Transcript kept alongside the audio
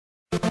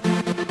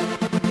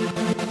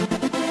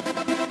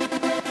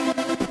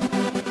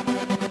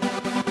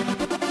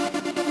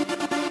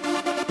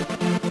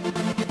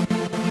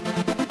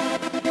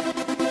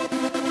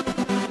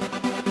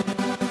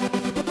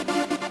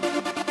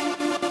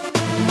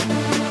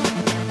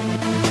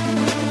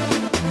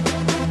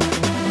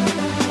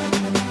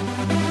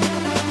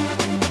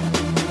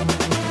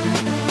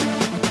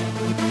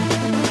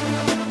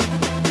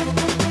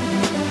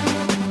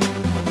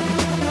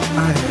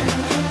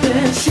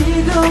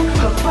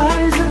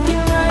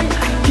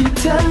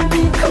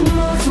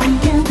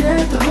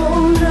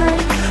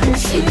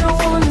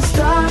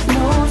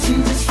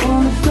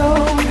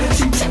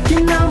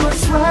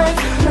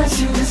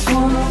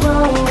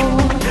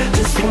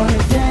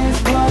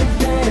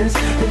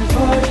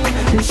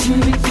she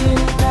be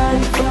getting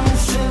naughty from the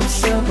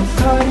sips of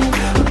Bacardi.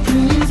 But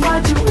please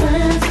watch your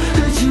hands,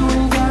 cause you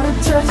ain't gotta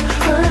touch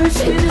her.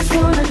 She just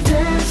wanna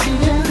dance, she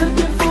ain't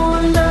looking for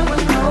a lover,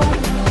 no.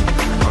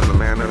 I'm the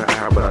man of the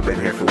hour, but I've been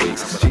here for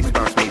weeks. She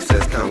spots me,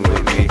 says come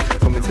with me.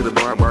 Put me to the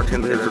bar,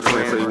 bartender is a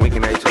twin. So we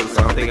winking at each other,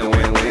 so I'm thinking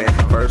win-win.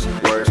 First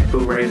words, who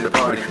raised the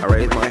party? I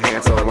raised my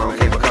hand, so long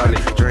came Bacardi.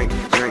 Drink,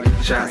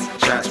 shots.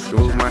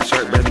 Remove my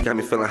shirt, baby, got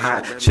me feeling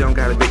hot. She don't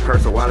got a big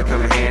purse, so wallet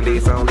come in handy.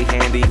 It's only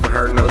handy for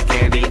her nose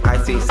candy.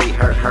 ICC,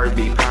 her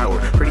be power.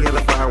 Pretty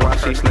hella flower while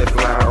she sniff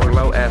flower.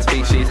 Low ass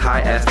feet, she's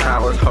high ass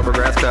towers. Hover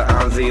grass cut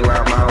on Z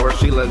line hours.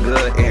 She look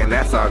good, and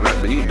that's all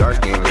nothing. But you dark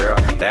skin girl,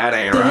 that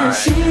ain't right. There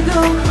she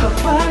go,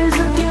 her body's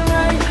looking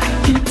right.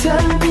 Keep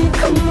telling me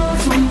come on,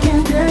 so we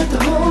can dance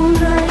the whole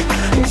night.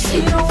 And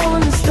she don't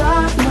wanna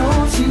stop,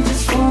 no, she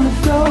just wanna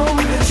go.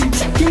 She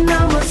checking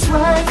out my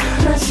swag,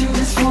 now she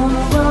just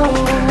wanna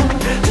roll.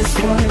 Just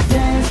wanna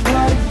dance,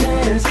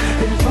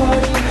 and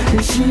party.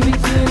 And she be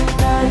getting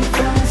naughty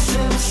from the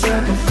sips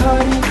of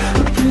Bacardi.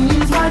 But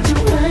please watch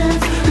your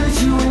hands,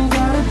 cause you ain't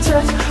gotta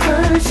touch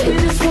her. She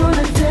just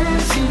wanna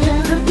dance, she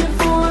ain't looking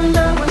for a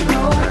lover,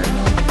 no.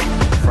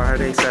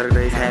 Friday,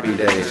 Saturdays, happy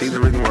days. She's the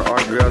reason where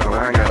our girls know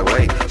I ain't gotta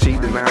wait. She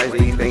denies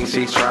these things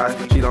she tries.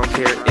 She don't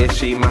care if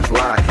she must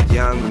lie.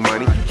 Young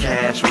money,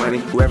 cash money,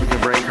 whoever can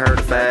bring her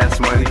the fast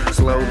money.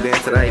 Slow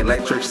dance to that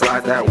electric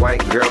slide. That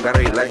white girl got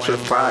her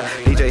electrified.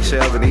 DJ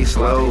shells and these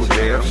slow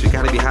jams. She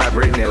gotta be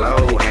hybrid and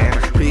low hand.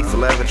 Peace,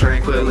 love, and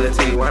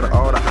tranquility. Why do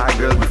all the high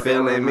girls be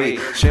feeling me?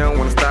 She don't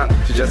wanna stop,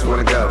 she just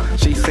wanna go.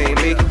 She seen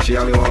me, she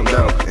only wanna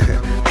go.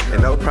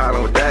 And no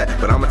problem with that,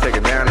 but I'ma take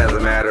it down as a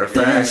matter of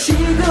fact. There she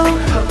go,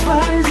 her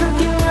body's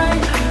looking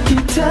right.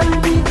 Keep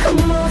telling me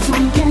come on, so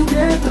we can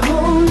dance the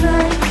whole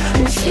night.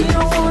 And she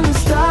don't wanna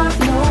stop,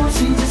 no,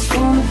 she just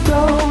wanna go.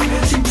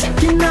 She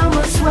checking out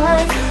my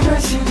swag, now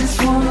she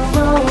just wanna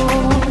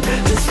roll.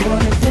 Just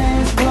wanna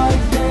dance,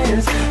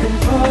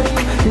 and party.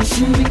 And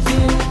she be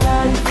getting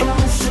naughty from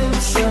the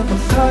sips of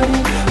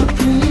Bacardi. But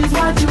please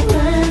watch your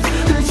hands,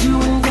 cause you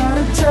ain't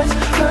gotta touch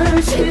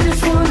her. She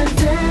just wanna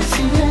dance,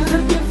 she ain't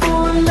looking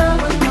for a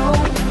lover, no.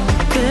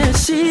 There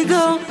she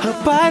go,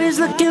 her body's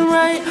looking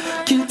right.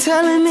 Keep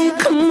telling me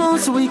come on,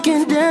 so we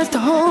can dance the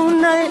whole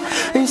night.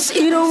 And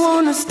she don't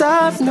wanna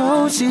stop,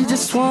 no, she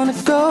just wanna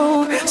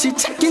go. She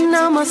checking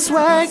out my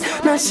swag,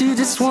 now she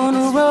just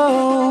wanna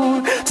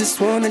roll. Just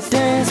wanna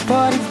dance,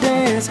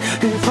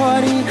 and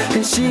party.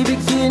 And she be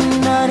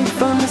getting naughty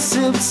from the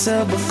sips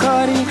of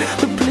Bacardi.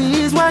 But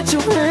please watch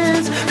your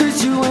hands,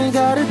 cause you ain't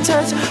gotta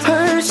touch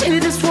her. She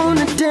just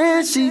wanna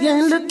dance, she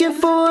ain't looking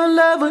for a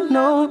lover,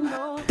 no.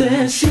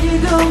 There she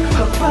go,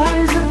 her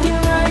body's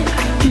looking right.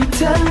 Keep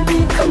telling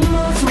me come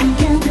on, so we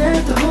can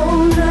dance the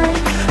whole night.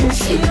 And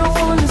she don't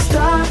wanna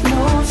stop,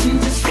 no, she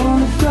just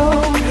wanna go.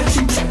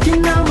 She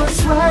checking out my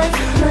swag,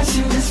 now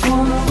she just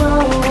wanna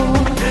roll.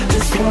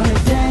 Just wanna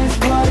dance,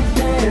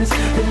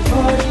 and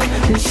party.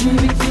 And she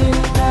be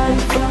getting naughty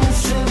from the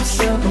sips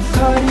of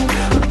Bacardi.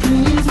 But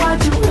please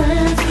watch your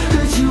hands,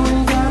 cause you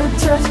ain't gotta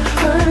touch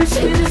her.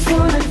 She just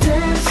wanna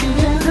dance, she